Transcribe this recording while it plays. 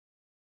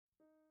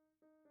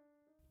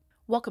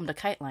Welcome to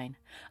KiteLine,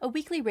 a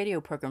weekly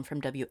radio program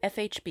from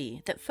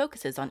WFHB that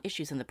focuses on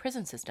issues in the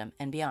prison system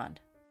and beyond.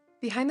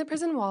 Behind the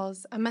prison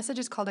walls, a message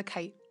is called a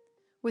kite.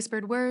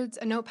 Whispered words,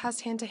 a note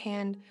passed hand to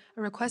hand,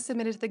 a request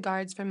submitted to the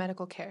guards for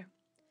medical care.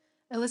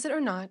 Illicit or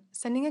not,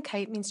 sending a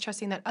kite means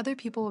trusting that other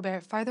people will bear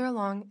it farther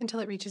along until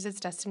it reaches its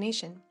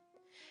destination.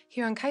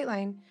 Here on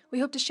KiteLine, we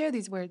hope to share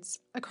these words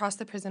across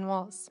the prison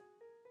walls.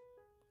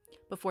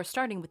 Before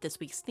starting with this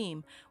week's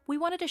theme, we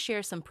wanted to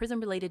share some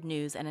prison-related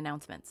news and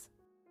announcements.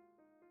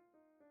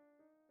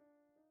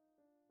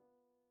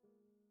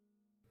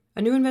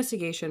 A new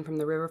investigation from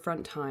the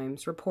Riverfront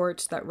Times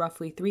reports that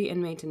roughly 3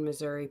 inmates in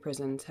Missouri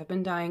prisons have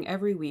been dying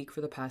every week for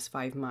the past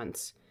 5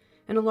 months,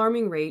 an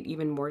alarming rate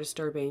even more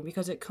disturbing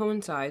because it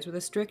coincides with a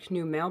strict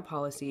new mail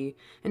policy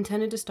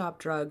intended to stop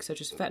drugs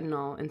such as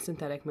fentanyl and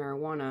synthetic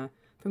marijuana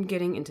from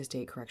getting into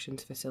state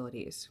corrections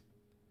facilities.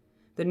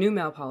 The new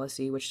mail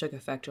policy, which took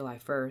effect July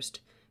 1st,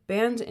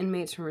 bans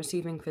inmates from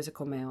receiving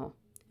physical mail.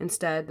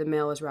 Instead, the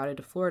mail is routed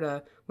to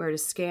Florida, where it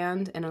is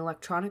scanned and an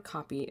electronic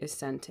copy is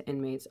sent to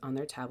inmates on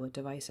their tablet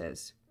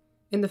devices.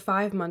 In the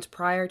 5 months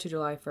prior to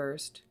July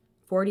 1st,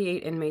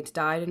 48 inmates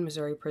died in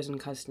Missouri prison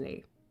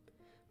custody.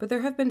 But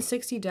there have been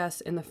 60 deaths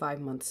in the 5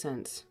 months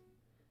since.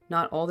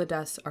 Not all the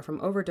deaths are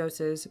from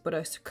overdoses, but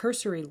a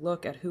cursory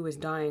look at who is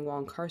dying while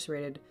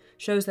incarcerated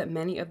shows that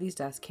many of these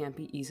deaths can't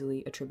be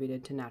easily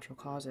attributed to natural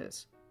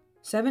causes.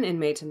 7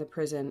 inmates in the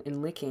prison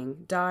in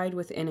Licking died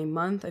within a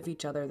month of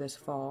each other this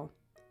fall.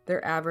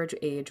 Their average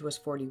age was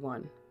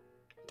 41.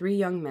 3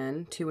 young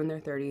men, 2 in their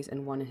 30s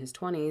and 1 in his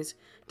 20s,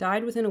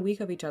 died within a week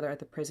of each other at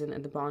the prison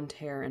at the Bonne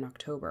Terre in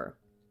October.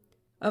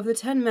 Of the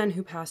 10 men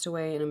who passed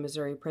away in a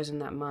Missouri prison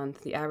that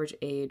month, the average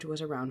age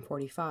was around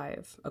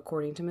 45,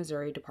 according to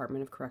Missouri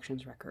Department of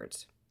Corrections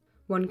records.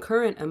 One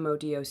current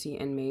MODOC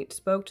inmate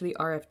spoke to the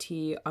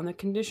RFT on the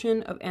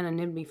condition of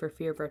anonymity for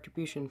fear of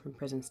retribution from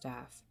prison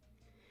staff.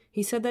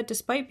 He said that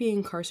despite being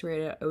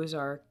incarcerated at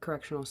Ozark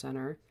Correctional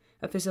Center,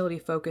 a facility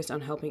focused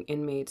on helping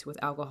inmates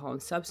with alcohol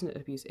and substance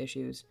abuse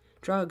issues,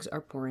 drugs are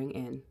pouring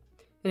in.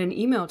 In an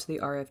email to the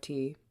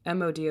RFT,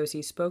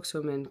 MODOC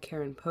spokeswoman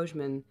Karen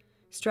Pojman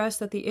stressed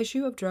that the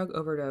issue of drug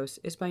overdose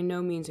is by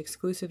no means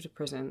exclusive to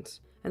prisons,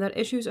 and that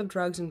issues of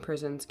drugs in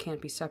prisons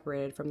can't be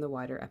separated from the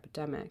wider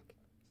epidemic.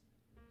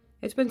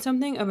 It's been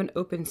something of an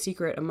open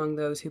secret among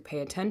those who pay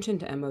attention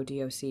to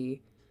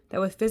MODOC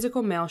that with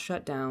physical mail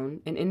shut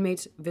down and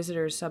inmates'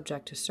 visitors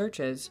subject to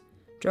searches,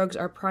 drugs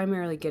are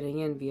primarily getting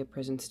in via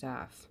prison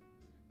staff.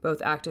 Both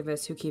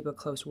activists who keep a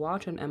close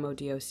watch on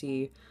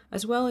MODOC,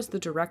 as well as the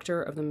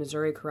director of the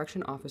Missouri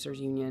Correction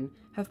Officers Union,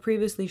 have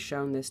previously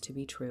shown this to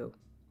be true.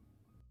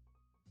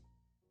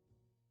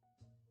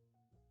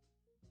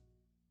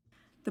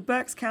 The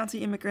Berks County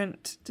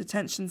Immigrant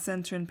Detention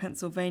Center in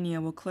Pennsylvania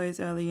will close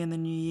early in the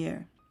new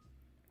year.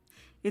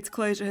 Its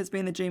closure has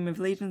been the dream of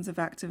legions of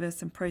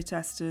activists and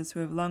protesters who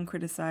have long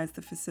criticized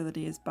the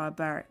facility as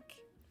barbaric.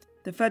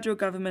 The federal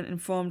government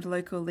informed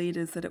local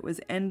leaders that it was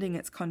ending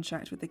its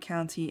contract with the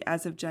county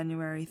as of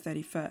January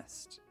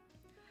 31st.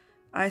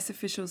 ICE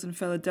officials in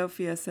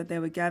Philadelphia said they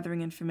were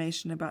gathering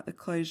information about the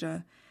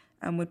closure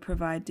and would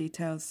provide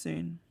details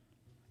soon.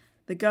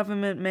 The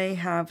government may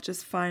have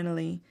just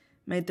finally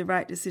made the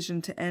right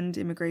decision to end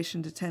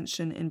immigration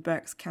detention in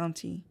Berks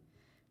County,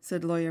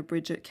 said lawyer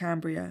Bridget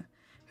Cambria,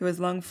 who has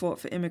long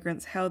fought for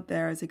immigrants held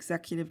there as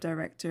executive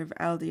director of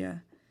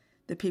ALDIA,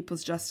 the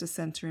People's Justice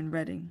Center in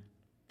Reading.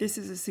 This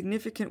is a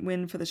significant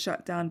win for the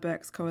Shut Down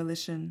Berks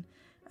Coalition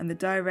and the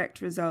direct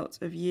result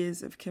of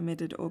years of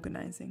committed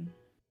organizing.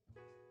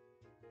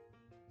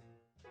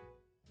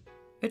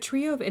 A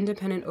trio of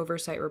independent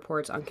oversight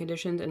reports on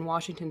conditions in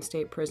Washington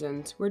state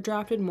prisons were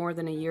drafted more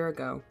than a year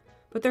ago,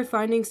 but their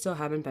findings still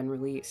haven't been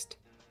released.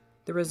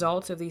 The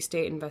results of these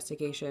state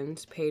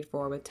investigations, paid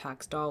for with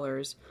tax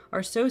dollars,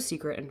 are so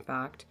secret, in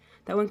fact,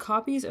 that when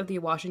copies of the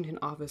Washington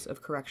Office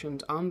of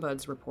Corrections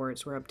Ombuds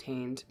reports were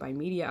obtained by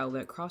media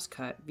outlet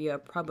Crosscut via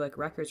public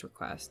records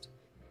request,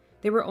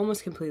 they were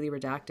almost completely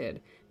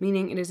redacted,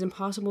 meaning it is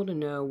impossible to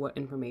know what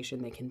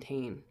information they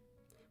contain.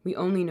 We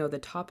only know the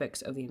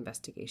topics of the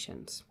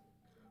investigations.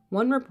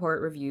 One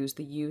report reviews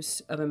the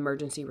use of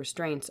emergency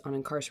restraints on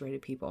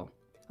incarcerated people.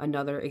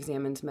 Another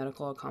examines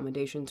medical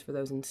accommodations for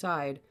those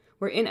inside,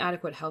 where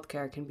inadequate health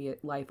care can be a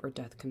life or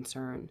death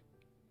concern.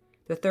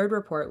 The third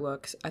report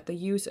looks at the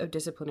use of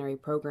disciplinary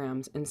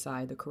programs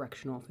inside the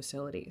correctional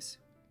facilities.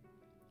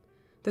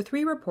 The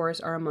 3 reports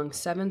are among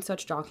 7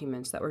 such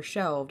documents that were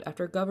shelved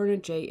after Governor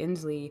Jay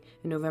Inslee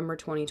in November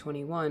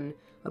 2021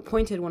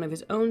 appointed one of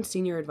his own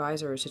senior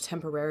advisors to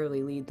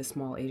temporarily lead the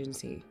small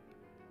agency.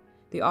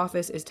 The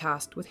office is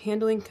tasked with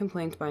handling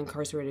complaints by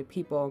incarcerated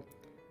people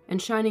and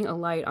shining a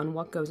light on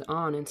what goes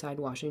on inside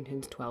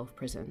Washington's 12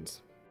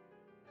 prisons.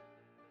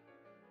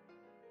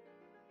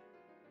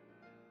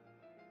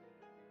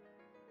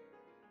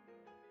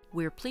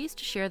 We're pleased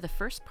to share the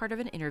first part of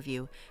an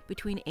interview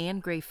between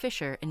Anne Gray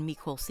Fisher and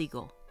Mecole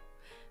Siegel.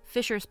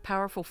 Fisher's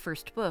powerful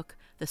first book,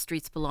 The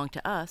Streets Belong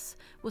to Us,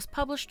 was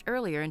published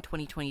earlier in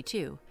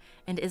 2022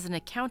 and is an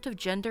account of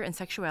gender and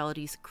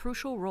sexuality's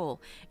crucial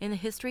role in the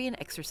history and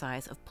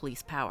exercise of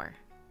police power.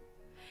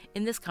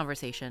 In this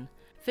conversation,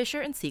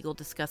 Fisher and Siegel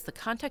discuss the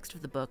context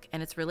of the book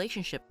and its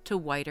relationship to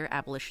wider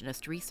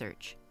abolitionist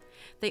research.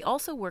 They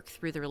also work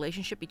through the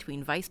relationship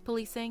between vice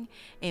policing,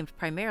 aimed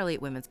primarily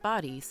at women's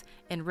bodies,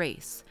 and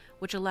race,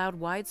 which allowed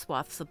wide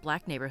swaths of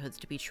black neighborhoods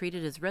to be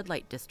treated as red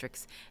light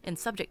districts and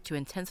subject to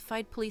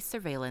intensified police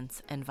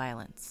surveillance and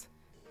violence.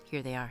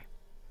 Here they are.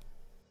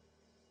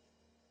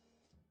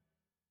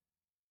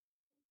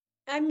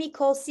 I'm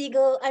Nicole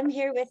Siegel. I'm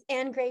here with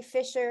Anne Gray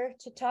Fisher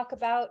to talk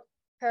about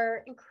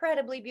her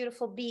incredibly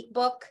beautiful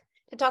book,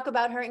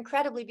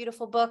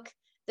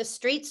 The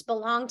Streets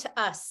Belong to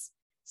Us: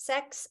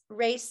 Sex,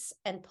 Race,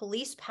 and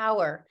Police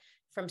Power,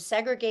 From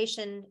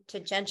Segregation to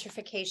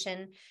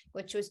Gentrification,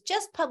 which was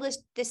just published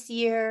this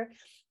year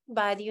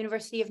by the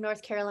University of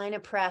North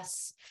Carolina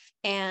Press.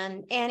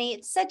 And Annie,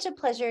 it's such a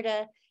pleasure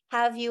to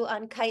have you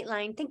on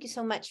KiteLine. Thank you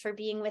so much for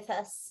being with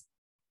us.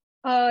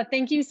 Oh,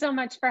 thank you so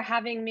much for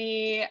having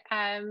me.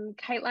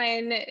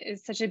 KiteLine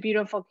is such a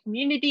beautiful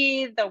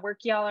community. The work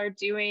y'all are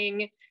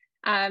doing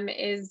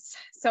is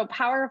so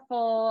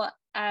powerful.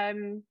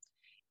 And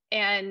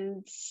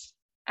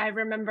I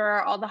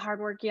remember all the hard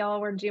work y'all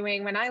were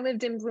doing when I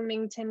lived in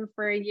Bloomington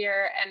for a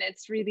year, and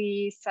it's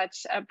really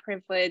such a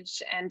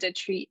privilege and a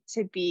treat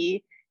to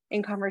be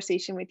in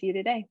conversation with you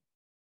today.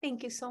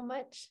 Thank you so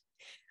much.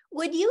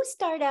 Would you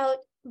start out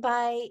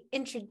by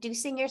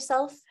introducing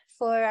yourself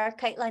for our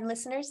KiteLine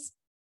listeners?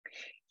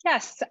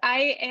 Yes,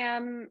 I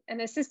am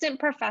an assistant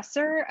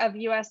professor of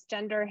U.S.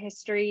 gender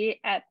history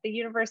at the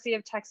University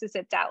of Texas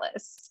at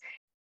Dallas.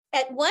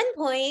 At one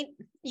point,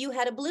 you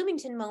had a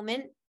Bloomington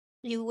moment.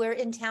 You were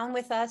in town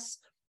with us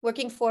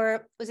working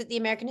for, was it the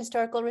American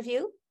Historical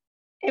Review?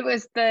 It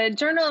was the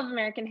Journal of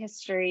American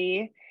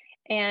History,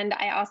 and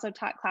I also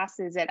taught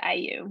classes at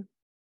IU.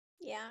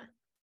 Yeah.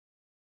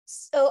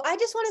 So I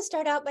just want to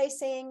start out by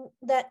saying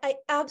that I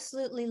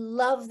absolutely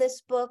love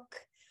this book.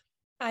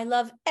 I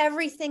love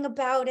everything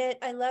about it.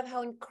 I love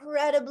how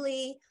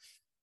incredibly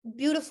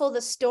beautiful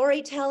the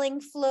storytelling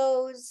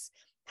flows,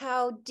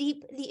 how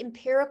deep the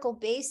empirical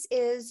base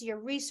is. Your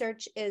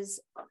research is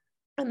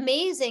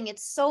amazing.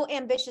 It's so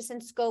ambitious in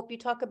scope. You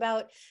talk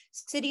about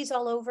cities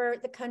all over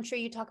the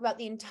country. You talk about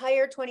the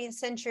entire 20th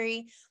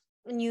century.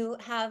 And you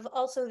have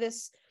also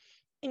this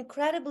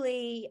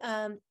incredibly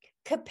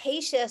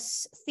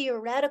capacious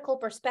theoretical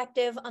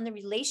perspective on the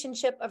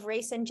relationship of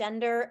race and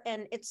gender.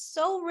 And it's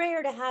so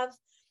rare to have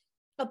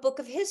a book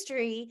of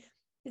history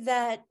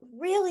that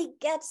really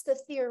gets the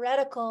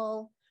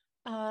theoretical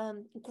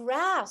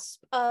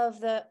grasp of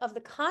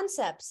the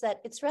concepts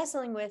that it's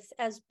wrestling with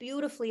as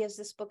beautifully as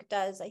this book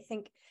does. I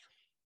think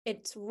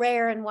it's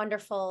rare and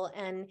wonderful.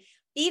 And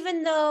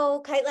even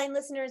though KiteLine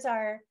listeners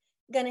are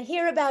going to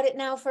hear about it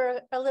now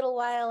for a little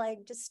while, I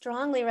just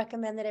strongly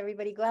recommend that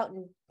everybody go out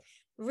and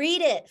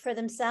read it for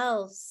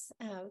themselves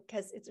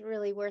because it's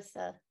really worth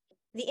the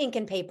ink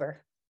and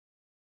paper.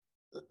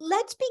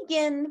 Let's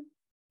begin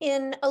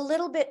in a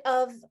little bit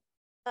of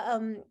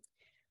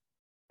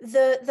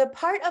the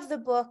part of the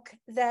book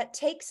that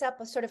takes up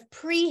a sort of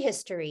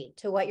prehistory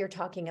to what you're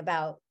talking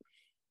about.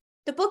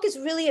 The book is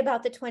really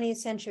about the 20th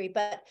century,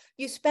 but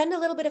you spend a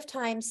little bit of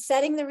time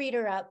setting the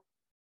reader up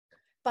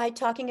by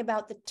talking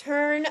about the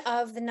turn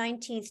of the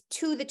 19th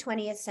to the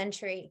 20th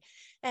century.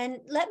 And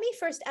let me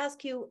first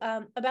ask you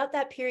about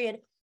that period.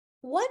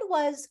 What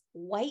was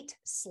white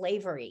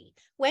slavery?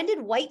 When did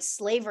white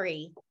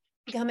slavery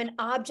become an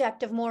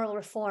object of moral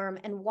reform,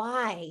 and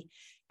why?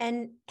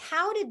 And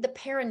how did the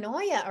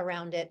paranoia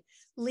around it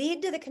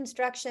lead to the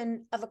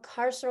construction of a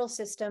carceral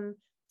system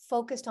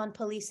focused on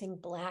policing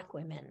Black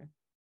women?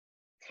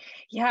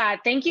 Yeah,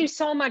 thank you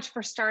so much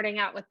for starting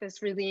out with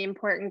this really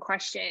important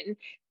question.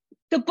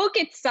 The book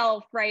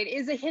itself, right,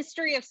 is a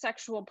history of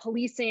sexual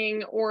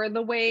policing, or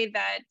the way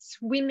that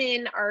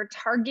women are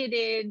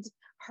targeted,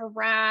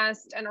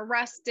 harassed, and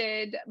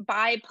arrested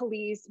by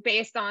police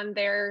based on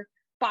their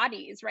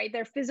bodies, right,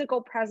 their physical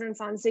presence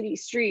on city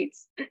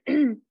streets.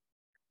 And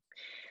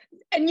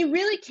you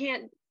really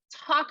can't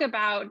talk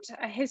about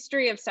a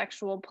history of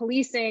sexual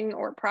policing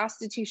or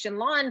prostitution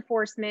law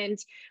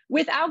enforcement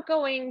without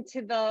going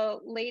to the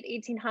late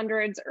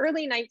 1800s,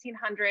 early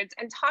 1900s,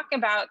 and talk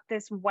about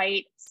this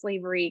white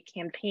slavery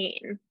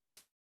campaign.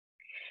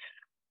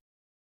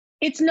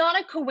 It's not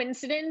a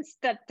coincidence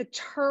that the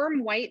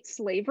term white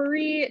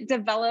slavery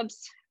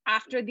develops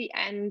after the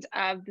end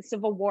of the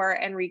Civil War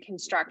and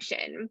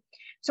Reconstruction.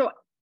 So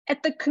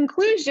at the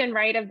conclusion,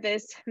 right, of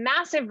this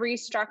massive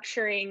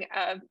restructuring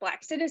of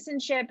Black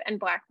citizenship and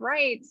Black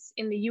rights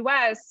in the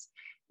US,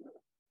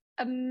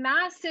 a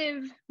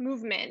massive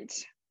movement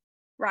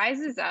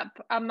rises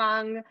up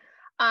among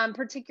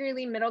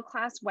particularly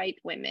middle-class white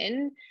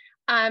women,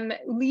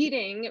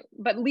 leading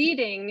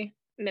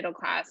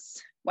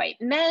middle-class white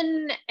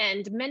men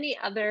and many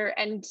other,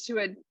 and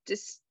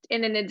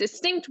in a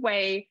distinct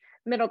way,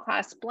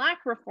 middle-class Black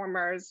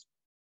reformers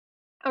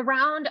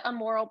around a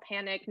moral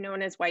panic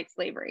known as white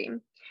slavery.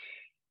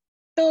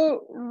 The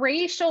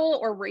racial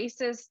or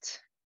racist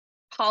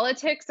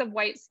politics of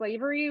white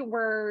slavery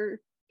were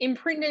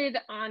imprinted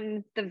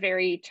on the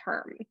very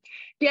term.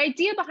 The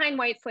idea behind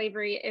white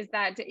slavery is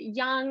that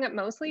young,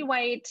 mostly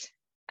white,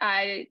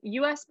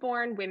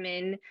 US-born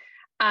women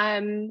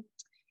are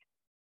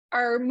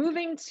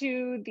moving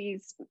to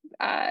these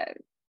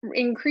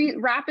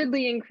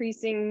rapidly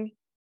increasing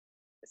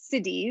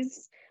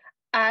cities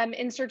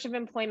in search of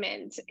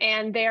employment,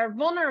 and they are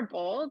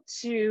vulnerable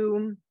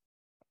to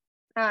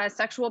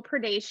sexual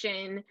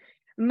predation,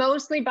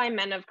 mostly by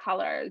men of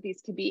color.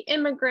 These could be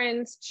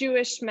immigrants,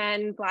 Jewish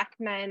men, Black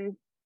men,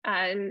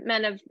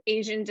 men of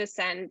Asian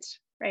descent,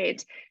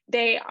 right?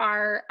 They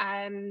are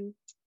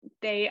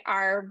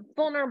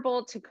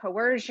vulnerable to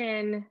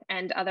coercion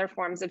and other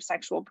forms of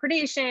sexual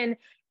predation,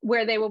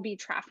 where they will be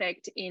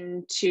trafficked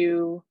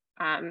into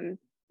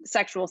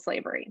sexual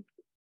slavery.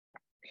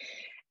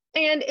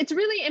 And it's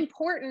really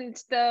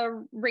important,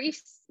 the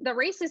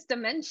racist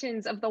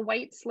dimensions of the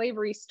white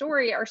slavery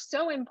story are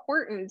so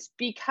important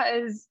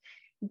because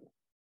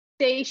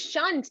they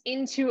shunt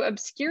into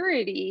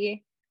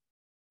obscurity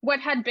what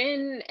had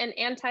been an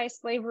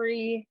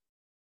anti-slavery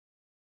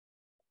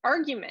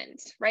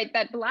argument, right?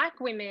 That Black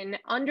women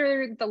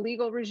under the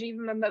legal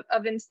regime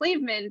of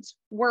enslavement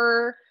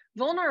were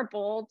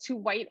vulnerable to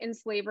white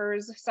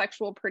enslavers'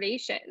 sexual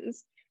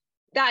predations.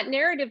 That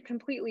narrative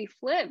completely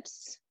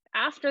flips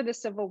after the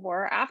Civil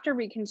War, after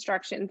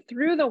Reconstruction,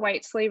 through the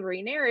white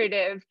slavery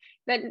narrative,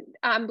 that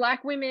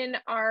Black women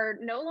are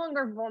no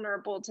longer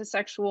vulnerable to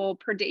sexual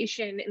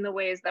predation in the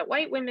ways that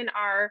white women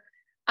are.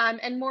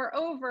 And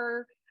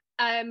moreover,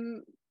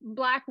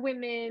 Black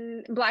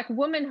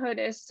womanhood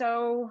is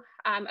so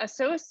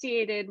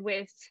associated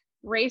with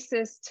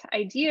racist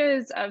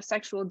ideas of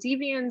sexual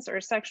deviance or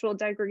sexual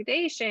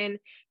degradation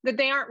that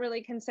they aren't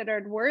really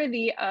considered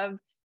worthy of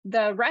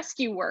the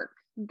rescue work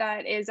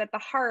that is at the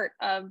heart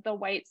of the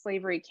white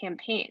slavery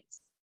campaigns.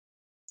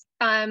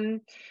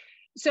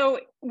 So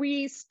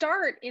we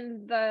start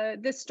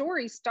this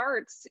story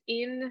starts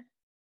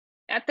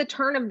at the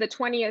turn of the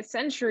 20th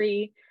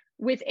century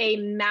with a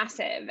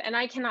massive, and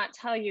I cannot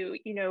tell you,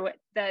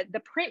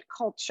 the print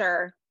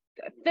culture,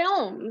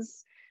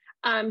 films,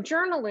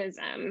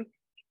 journalism,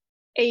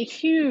 a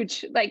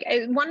huge,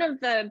 one of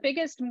the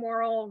biggest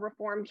moral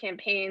reform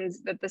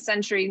campaigns that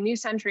the new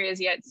century has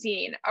yet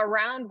seen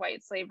around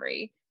white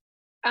slavery.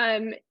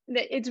 That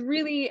it's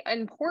really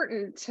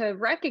important to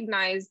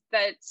recognize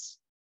that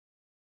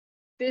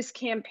this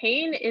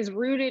campaign is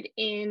rooted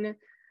in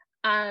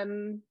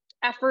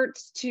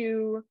efforts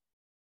to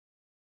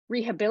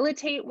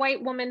rehabilitate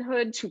white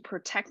womanhood, to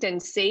protect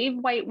and save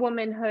white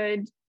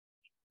womanhood.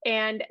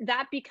 And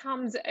that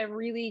becomes a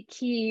really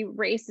key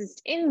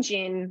racist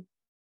engine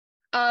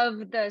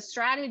of the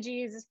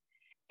strategies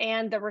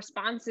and the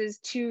responses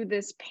to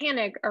this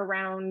panic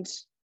around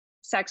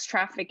sex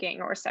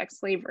trafficking or sex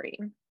slavery.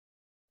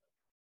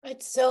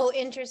 It's so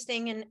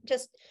interesting. And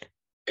just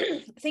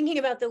thinking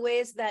about the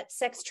ways that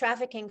sex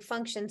trafficking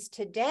functions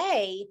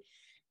today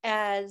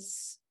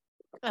as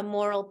a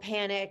moral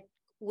panic,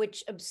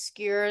 which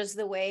obscures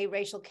the way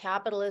racial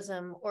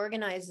capitalism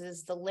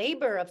organizes the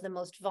labor of the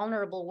most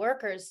vulnerable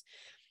workers.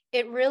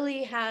 It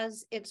really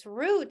has its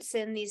roots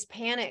in these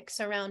panics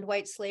around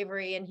white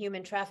slavery and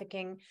human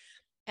trafficking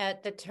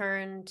at the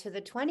turn to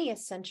the 20th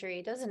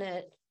century, doesn't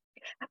it?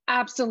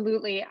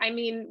 Absolutely. I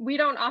mean, we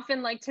don't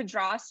often like to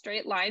draw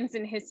straight lines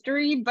in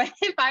history, but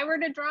if I were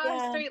to draw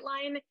a straight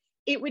line,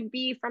 it would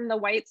be from the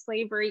white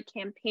slavery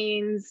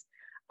campaigns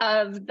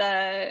of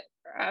the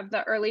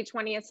early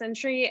 20th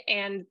century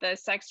and the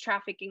sex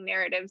trafficking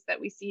narratives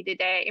that we see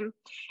today.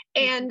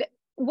 And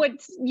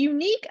what's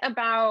unique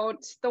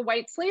about the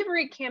white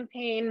slavery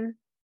campaign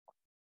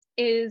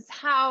is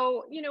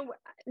how,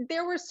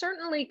 there were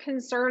certainly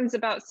concerns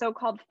about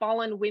so-called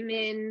fallen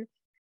women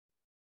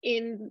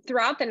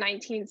throughout the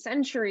 19th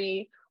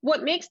century.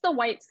 What makes the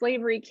white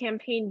slavery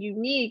campaign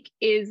unique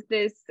is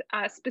this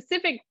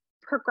specific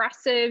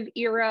progressive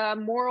era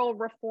moral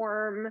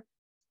reform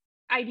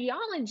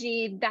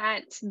ideology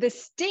that the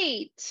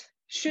state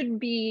should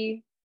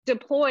be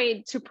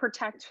deployed to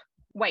protect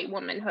white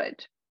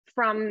womanhood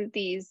from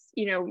these,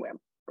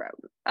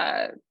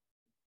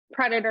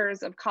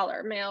 predators of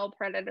color, male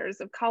predators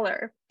of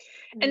color.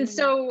 And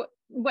so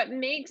what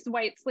makes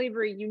white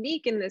slavery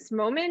unique in this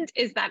moment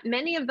is that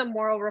many of the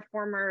moral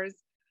reformers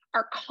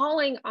are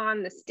calling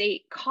on the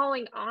state,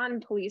 calling on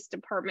police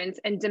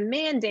departments, and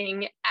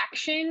demanding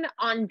action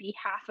on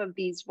behalf of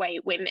these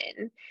white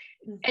women.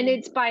 And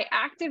it's by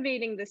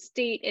activating the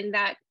state in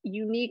that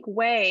unique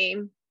way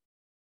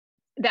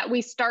that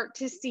we start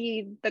to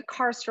see the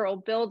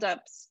carceral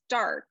buildup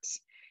start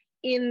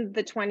in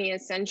the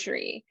 20th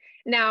century.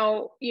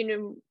 Now,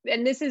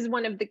 and this is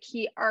one of the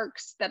key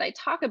arcs that I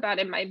talk about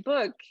in my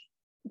book,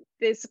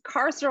 this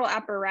carceral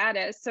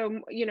apparatus.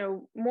 So,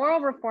 moral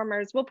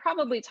reformers will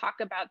probably talk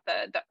about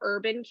the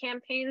urban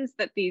campaigns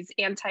that these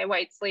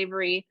anti-white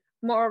slavery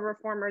moral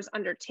reformers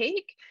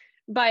undertake.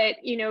 But,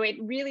 it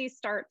really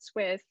starts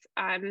with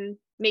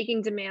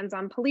making demands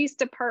on police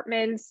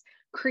departments,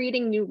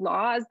 creating new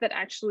laws that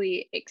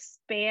actually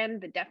expand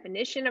the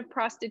definition of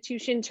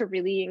prostitution to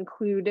really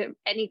include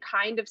any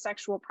kind of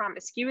sexual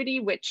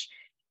promiscuity, which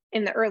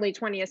in the early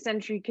 20th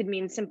century could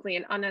mean simply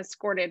an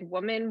unescorted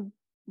woman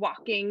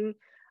walking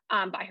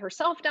by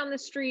herself down the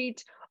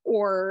street,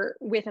 or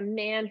with a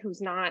man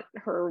who's not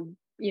her,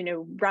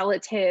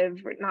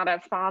 relative, not a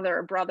father,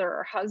 or brother,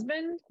 or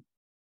husband.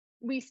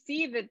 We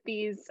see that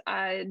these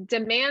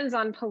demands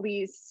on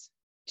police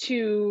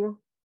to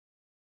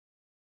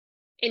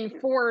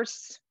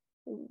enforce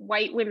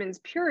white women's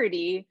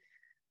purity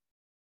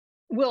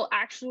will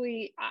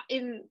actually,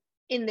 in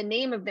the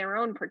name of their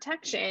own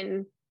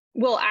protection,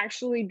 will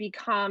actually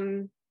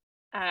become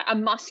a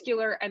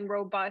muscular and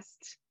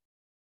robust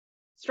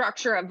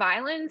structure of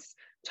violence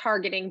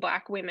targeting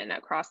Black women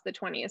across the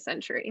 20th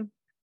century.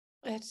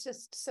 It's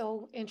just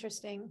so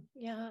interesting.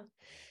 Yeah.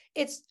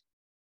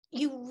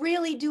 You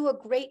really do a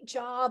great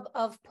job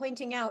of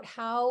pointing out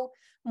how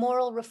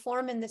moral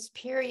reform in this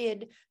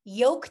period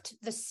yoked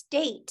the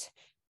state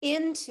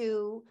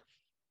into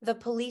the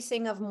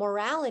policing of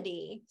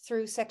morality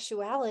through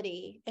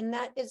sexuality. And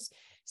that is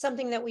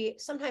something that we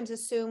sometimes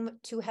assume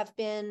to have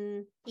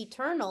been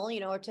eternal,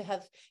 or to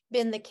have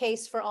been the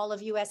case for all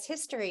of US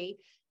history.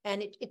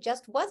 And it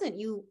just wasn't.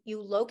 You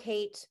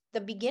locate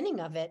the beginning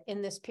of it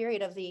in this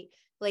period of the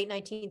late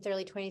 19th,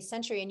 early 20th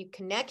century, and you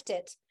connect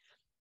it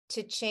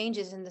to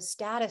changes in the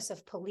status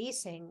of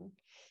policing.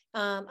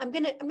 I'm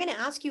gonna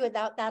ask you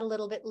about that a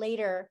little bit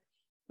later.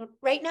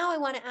 Right now, I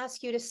want to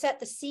ask you to set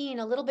the scene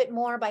a little bit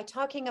more by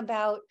talking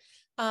about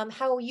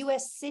how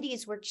U.S.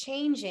 cities were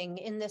changing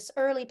in this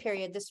early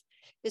period,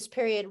 this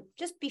period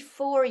just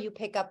before you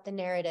pick up the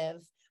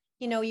narrative.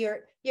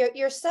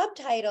 Your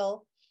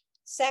subtitle,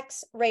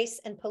 Sex, Race,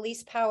 and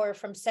Police Power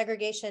from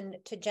Segregation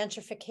to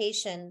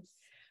Gentrification,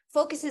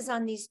 focuses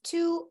on these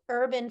two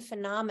urban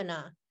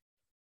phenomena,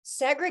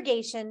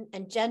 segregation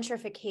and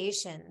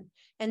gentrification.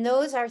 And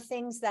those are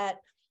things that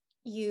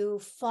you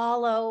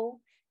follow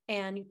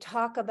and you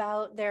talk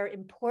about their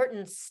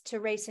importance to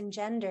race and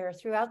gender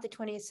throughout the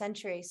 20th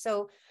century.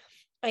 So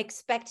I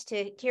expect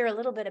to hear a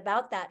little bit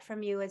about that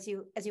from you as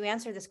you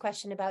answer this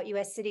question about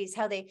US cities,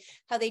 how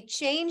they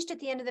changed at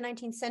the end of the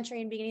 19th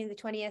century and beginning of the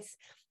 20th,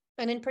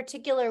 and in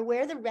particular,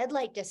 where the red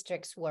light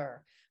districts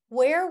were.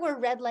 Where were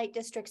red light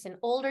districts in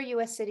older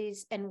US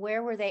cities, and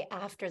where were they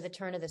after the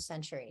turn of the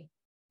century?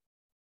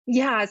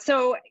 Yeah,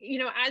 so,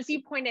 as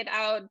you pointed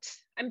out,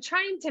 I'm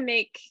trying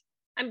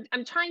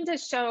to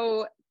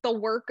show the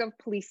work of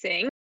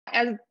policing.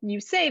 As you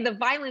say, the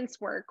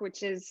violence work,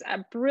 which is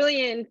a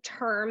brilliant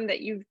term that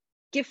you've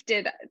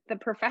gifted the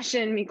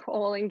profession,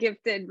 Nicole, and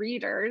gifted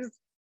readers,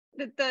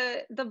 that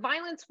the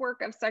violence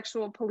work of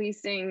sexual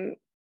policing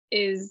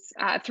is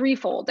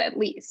threefold at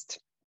least.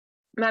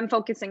 And I'm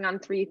focusing on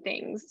three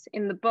things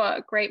in the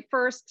book, right?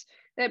 First,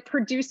 that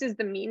produces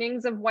the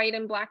meanings of white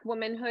and Black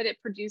womanhood.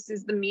 It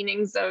produces the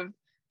meanings of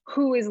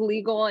who is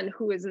legal and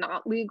who is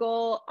not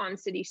legal on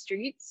city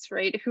streets,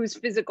 right? Whose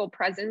physical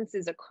presence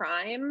is a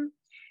crime.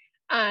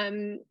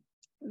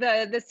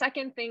 The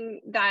second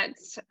thing that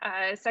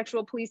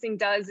sexual policing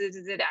does is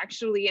it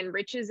actually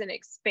enriches and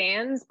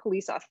expands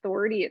police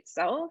authority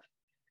itself.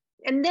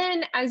 And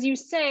then, as you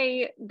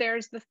say,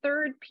 there's the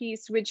third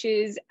piece, which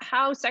is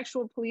how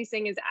sexual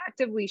policing is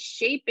actively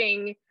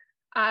shaping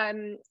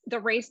the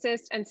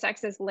racist and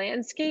sexist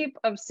landscape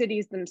of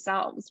cities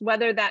themselves,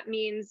 whether that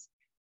means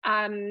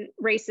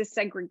racist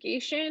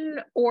segregation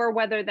or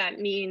whether that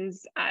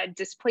means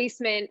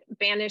displacement,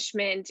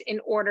 banishment in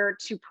order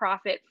to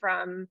profit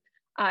from,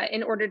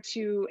 in order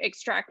to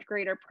extract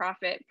greater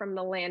profit from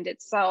the land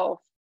itself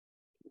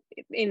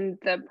in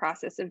the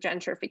process of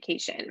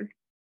gentrification.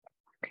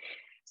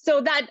 So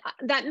that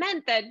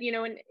meant that,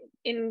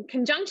 in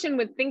conjunction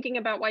with thinking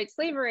about white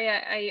slavery,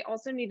 I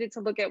also needed to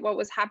look at what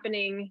was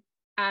happening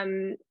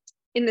in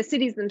the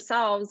cities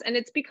themselves. And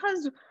it's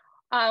because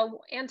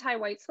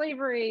anti-white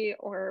slavery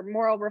or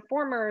moral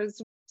reformers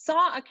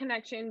saw a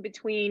connection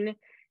between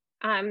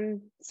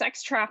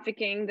sex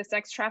trafficking, the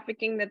sex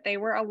trafficking that they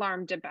were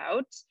alarmed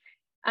about,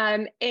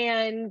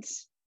 and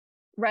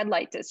red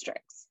light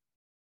districts,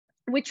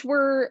 which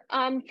were,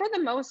 for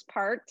the most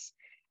part,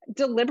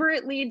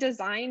 deliberately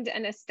designed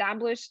and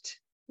established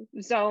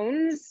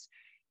zones,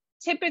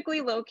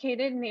 typically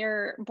located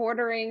near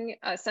bordering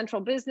a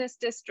central business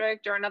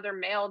district or another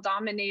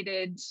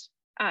male-dominated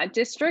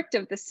district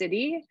of the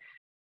city.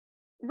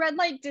 Red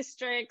light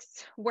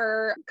districts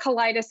were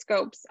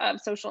kaleidoscopes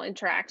of social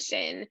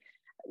interaction.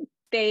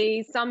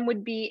 Some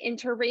would be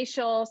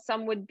interracial,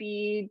 some would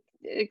be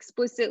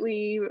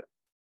explicitly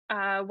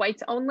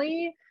whites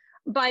only,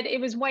 but it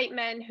was white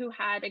men who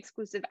had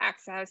exclusive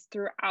access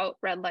throughout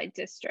red light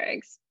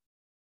districts.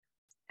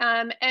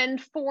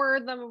 And for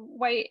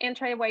the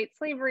anti-white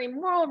slavery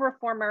moral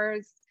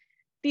reformers,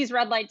 these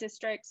red light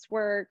districts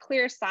were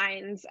clear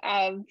signs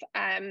of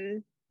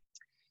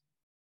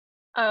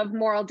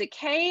moral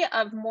decay,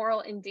 of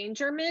moral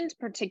endangerment,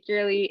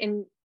 particularly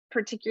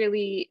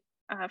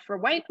for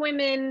white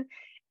women,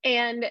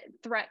 and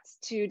threats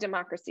to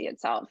democracy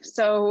itself.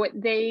 So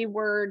they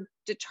were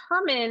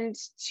determined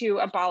to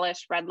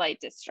abolish red light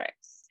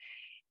districts.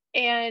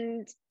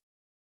 And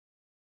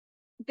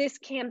this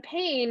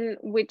campaign,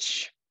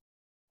 which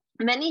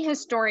many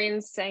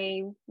historians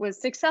say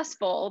was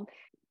successful,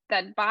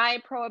 that by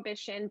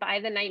Prohibition, by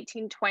the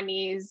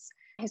 1920s,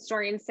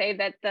 historians say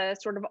that the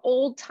sort of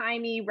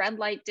old-timey red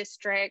light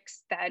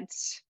districts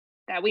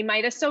that we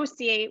might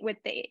associate with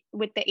the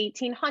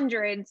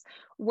 1800s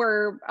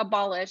were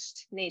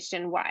abolished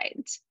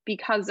nationwide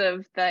because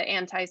of the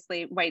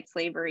anti-white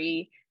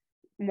slavery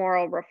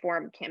moral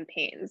reform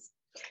campaigns.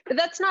 But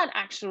that's not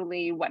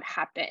actually what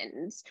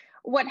happened.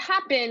 What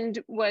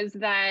happened was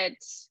that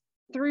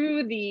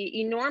through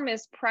the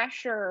enormous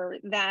pressure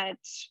that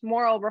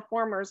moral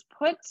reformers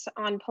put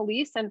on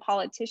police and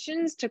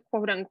politicians to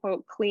quote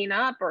unquote clean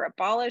up or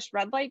abolish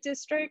red light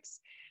districts,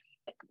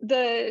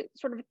 the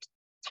sort of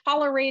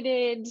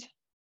tolerated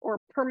or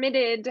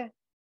permitted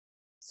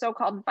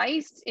so-called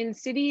vice in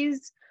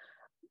cities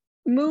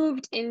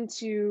moved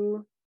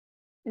into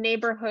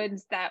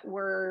neighborhoods that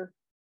were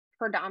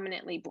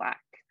predominantly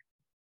Black.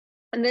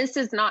 And this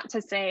is not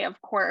to say,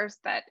 of course,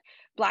 that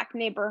Black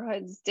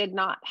neighborhoods did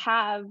not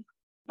have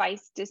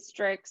vice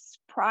districts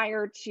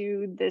prior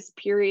to this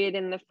period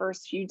in the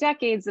first few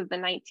decades of the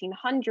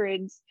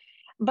 1900s,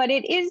 but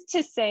it is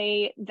to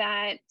say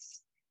that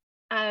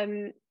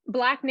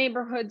Black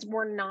neighborhoods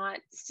were not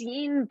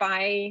seen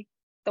by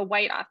the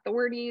white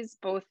authorities,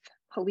 both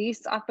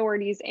police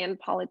authorities and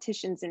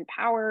politicians in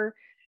power.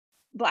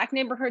 Black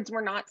neighborhoods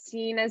were not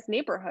seen as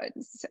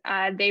neighborhoods.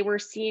 They were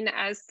seen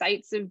as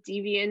sites of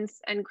deviance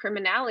and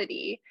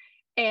criminality.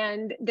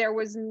 And there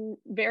was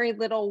very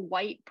little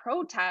white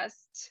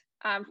protest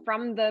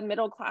from the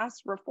middle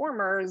class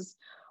reformers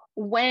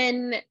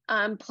when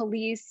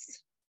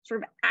police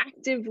sort of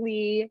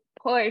actively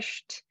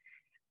pushed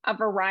a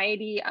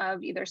variety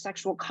of either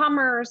sexual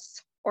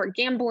commerce or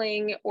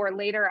gambling, or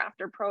later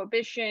after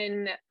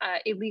Prohibition,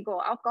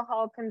 illegal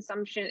alcohol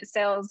consumption,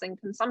 sales and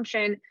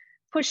consumption,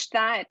 pushed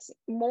that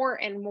more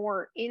and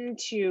more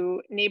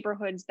into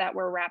neighborhoods that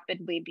were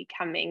rapidly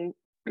becoming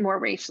more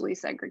racially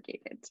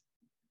segregated.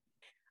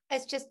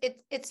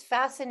 It's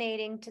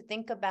fascinating to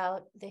think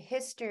about the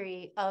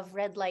history of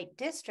red light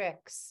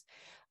districts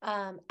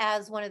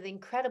as one of the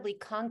incredibly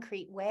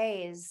concrete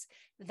ways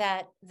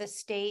that the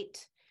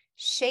state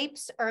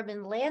shapes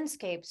urban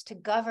landscapes to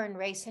govern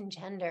race and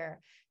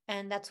gender.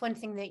 And that's one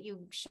thing that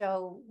you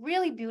show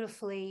really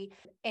beautifully.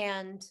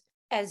 And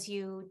as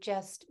you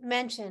just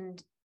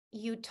mentioned,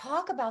 you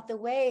talk about the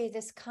way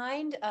this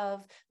kind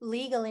of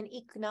legal and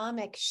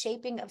economic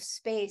shaping of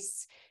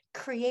space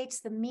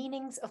creates the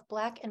meanings of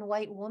Black and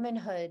white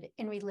womanhood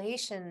in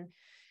relation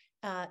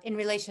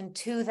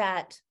to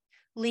that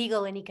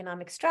legal and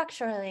economic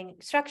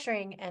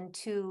structuring and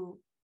to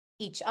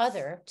each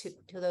other, to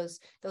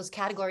those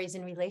categories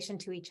in relation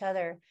to each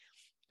other.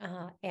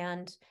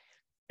 And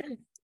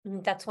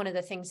that's one of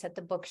the things that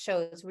the book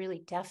shows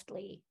really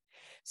deftly.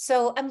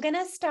 So I'm going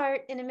to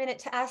start in a minute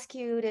to ask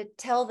you to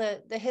tell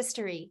the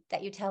history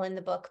that you tell in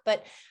the book,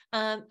 but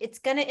it's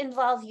going to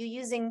involve you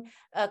using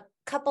a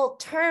couple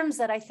terms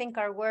that I think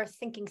are worth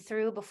thinking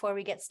through before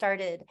we get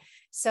started.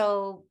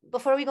 So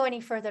before we go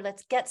any further,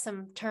 let's get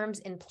some terms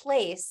in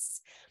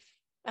place.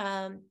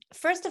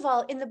 First of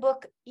all, in the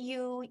book,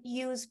 you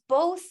use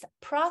both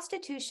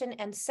prostitution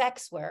and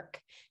sex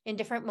work in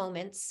different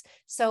moments.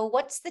 So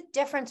what's the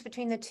difference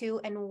between the two,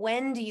 and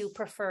when do you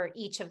prefer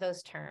each of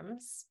those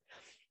terms?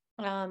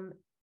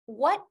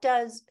 What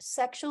does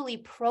sexually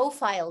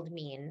profiled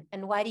mean,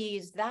 and why do you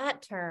use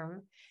that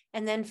term?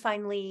 And then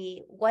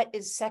finally, what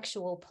is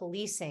sexual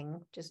policing,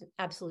 which is an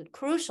absolute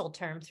crucial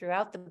term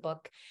throughout the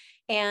book?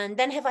 And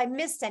then have I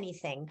missed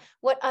anything?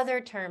 What other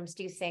terms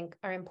do you think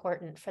are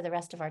important for the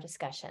rest of our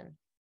discussion?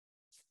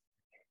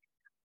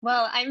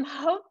 Well, I'm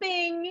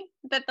hoping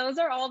that those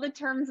are all the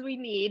terms we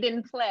need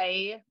in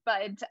play,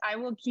 but I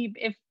will keep,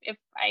 if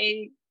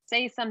I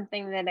say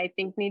something that I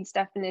think needs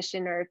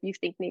definition, or if you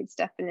think needs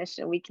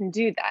definition, we can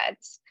do that.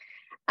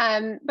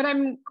 But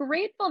I'm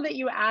grateful that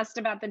you asked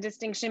about the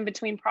distinction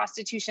between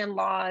prostitution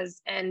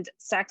laws and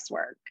sex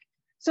work.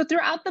 So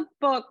throughout the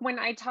book, when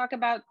I talk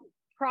about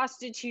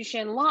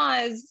prostitution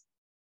laws,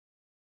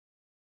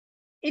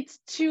 it's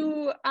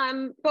to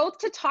both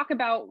to talk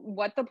about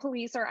what the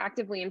police are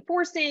actively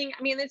enforcing.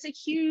 I mean, it's a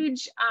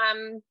huge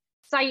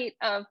site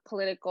of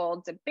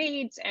political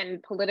debate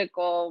and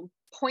political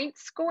point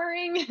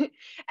scoring.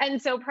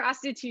 And so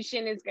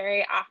prostitution is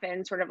very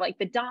often sort of like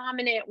the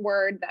dominant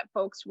word that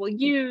folks will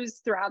use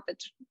throughout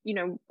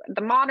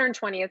the modern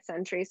 20th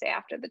century, say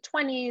after the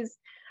 20s,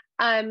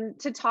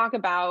 to talk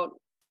about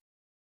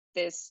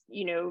this,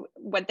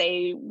 what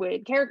they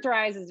would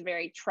characterize as a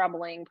very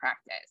troubling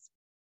practice.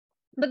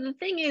 But the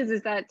thing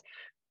is that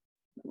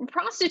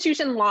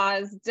prostitution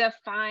laws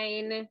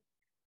define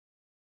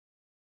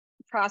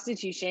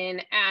prostitution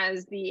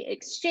as the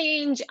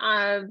exchange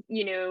of,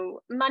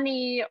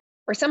 money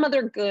or some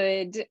other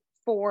good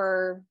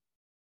for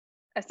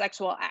a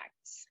sexual act.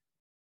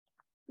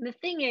 The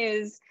thing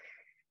is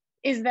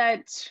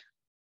that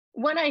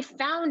what I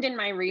found in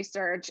my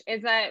research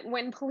is that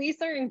when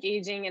police are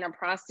engaging in a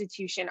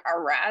prostitution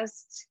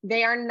arrest,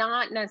 they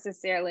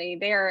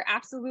are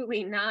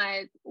absolutely not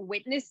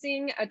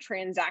witnessing a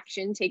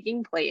transaction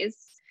taking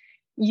place.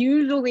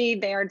 Usually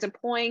they are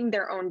deploying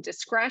their own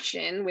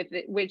discretion,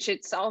 which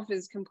itself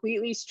is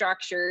completely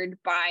structured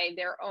by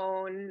their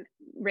own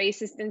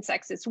racist and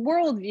sexist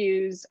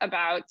worldviews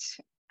about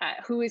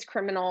who is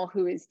criminal,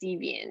 who is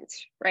deviant,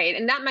 right?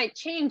 And that might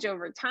change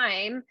over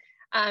time.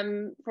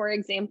 For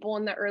example,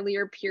 in the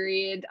earlier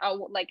period,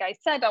 like I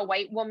said, a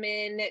white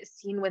woman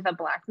seen with a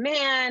Black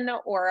man,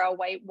 or a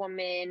white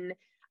woman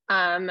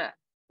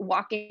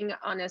walking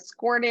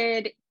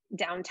unescorted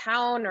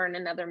downtown or in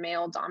another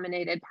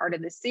male-dominated part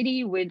of the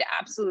city would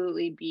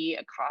absolutely be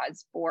a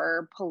cause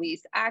for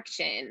police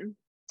action.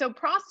 So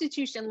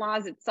prostitution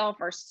laws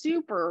itself are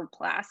super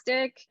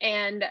plastic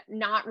and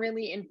not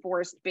really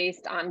enforced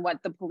based on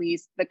what the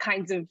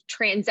kinds of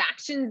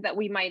transactions that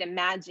we might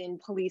imagine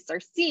police are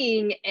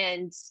seeing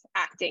and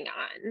acting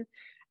on.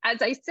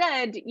 As I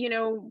said,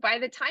 by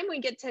the time we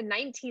get to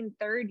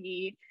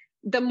 1930,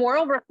 the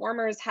moral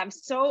reformers have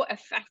so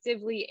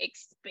effectively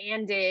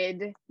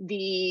expanded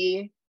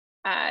the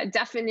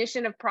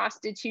definition of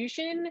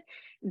prostitution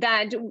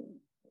that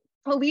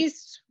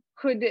police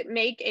could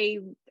make a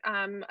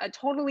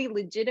totally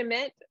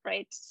legitimate,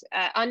 right,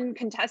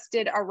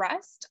 uncontested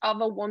arrest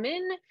of a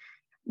woman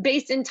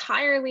based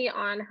entirely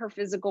on her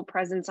physical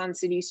presence on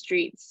city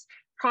streets.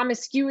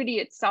 Promiscuity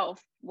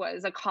itself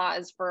was a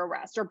cause for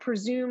arrest, or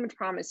presumed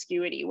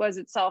promiscuity was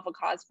itself a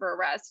cause for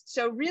arrest.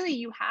 So really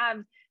you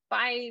have,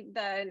 by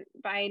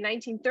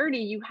 1930,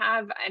 you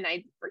have, and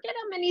I forget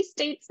how many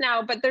states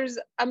now, but there's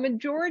a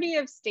majority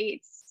of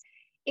states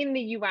in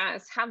the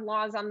US have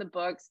laws on the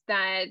books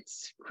that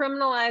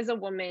criminalize a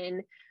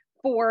woman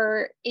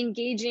for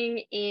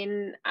engaging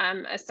in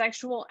a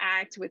sexual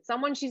act with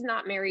someone she's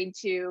not married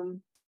to,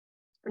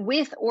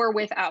 with or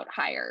without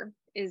hire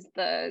is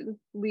the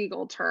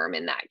legal term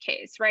in that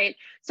case, right?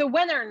 So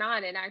whether or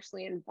not it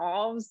actually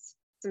involves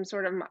some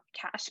sort of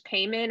cash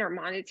payment or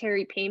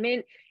monetary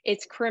payment,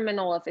 it's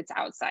criminal if it's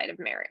outside of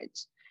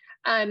marriage.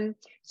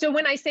 So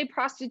when I say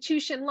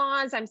prostitution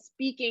laws, I'm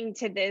speaking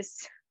to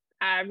this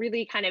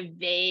really kind of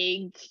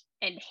vague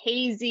and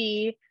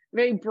hazy,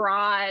 very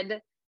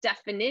broad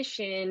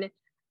definition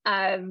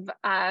of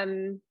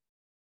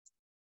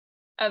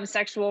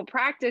sexual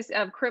practice,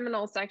 of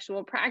criminal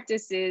sexual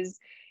practices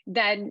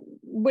that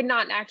would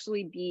not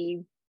actually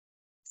be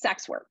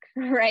sex work,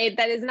 right?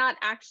 That is not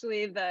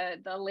actually the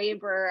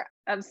labor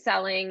of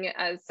selling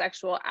a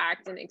sexual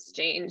act in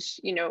exchange,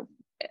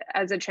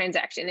 as a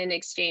transaction in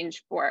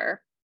exchange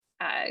for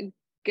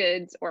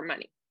goods or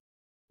money.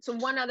 So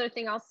one other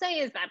thing I'll say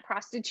is that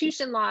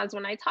prostitution laws,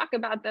 when I talk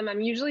about them, I'm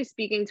usually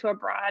speaking to a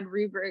broad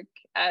rubric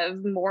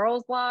of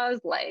morals laws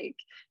like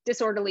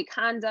disorderly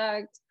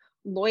conduct,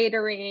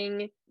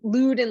 loitering,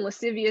 lewd and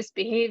lascivious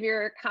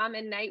behavior,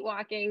 common night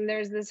walking.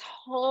 There's this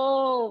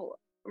whole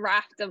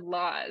raft of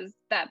laws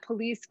that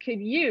police could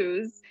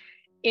use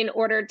in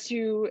order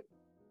to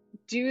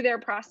do their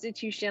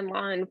prostitution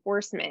law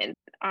enforcement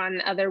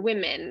on other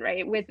women,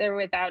 right? With or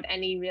without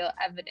any real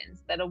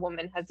evidence that a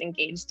woman has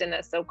engaged in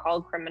a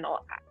so-called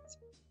criminal act.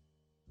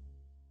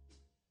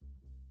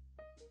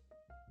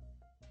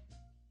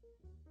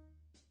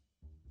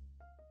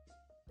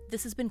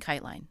 This has been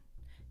KiteLine.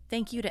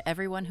 Thank you to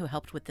everyone who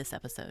helped with this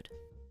episode.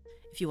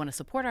 If you want to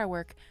support our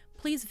work,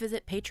 please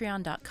visit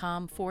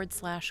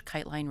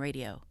patreon.com/KiteLine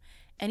Radio.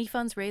 Any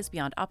funds raised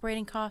beyond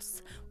operating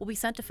costs will be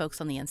sent to folks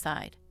on the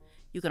inside.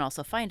 You can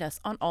also find us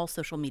on all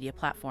social media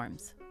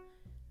platforms.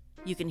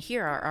 You can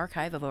hear our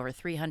archive of over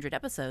 300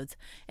 episodes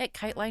at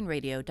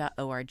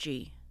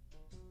kitelineradio.org.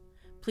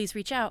 Please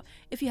reach out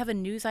if you have a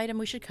news item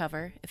we should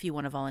cover, if you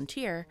want to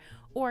volunteer,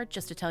 or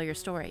just to tell your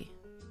story.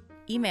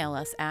 Email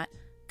us at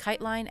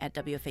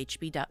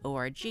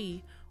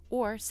kiteline@wfhb.org,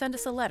 or send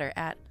us a letter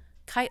at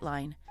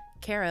KiteLine,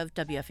 care of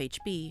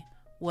WFHB,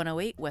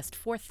 108 West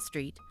 4th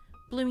Street,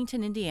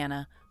 Bloomington,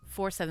 Indiana,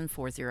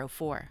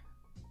 47404.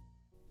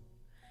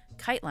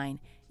 KiteLine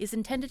is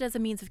intended as a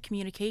means of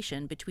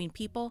communication between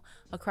people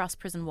across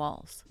prison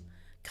walls.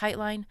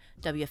 KiteLine,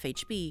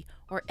 WFHB,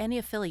 or any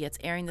affiliates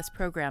airing this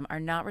program are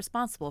not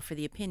responsible for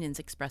the opinions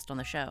expressed on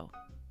the show.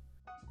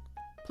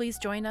 Please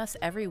join us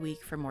every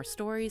week for more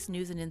stories,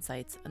 news, and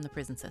insights on the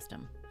prison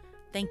system.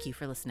 Thank you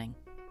for listening.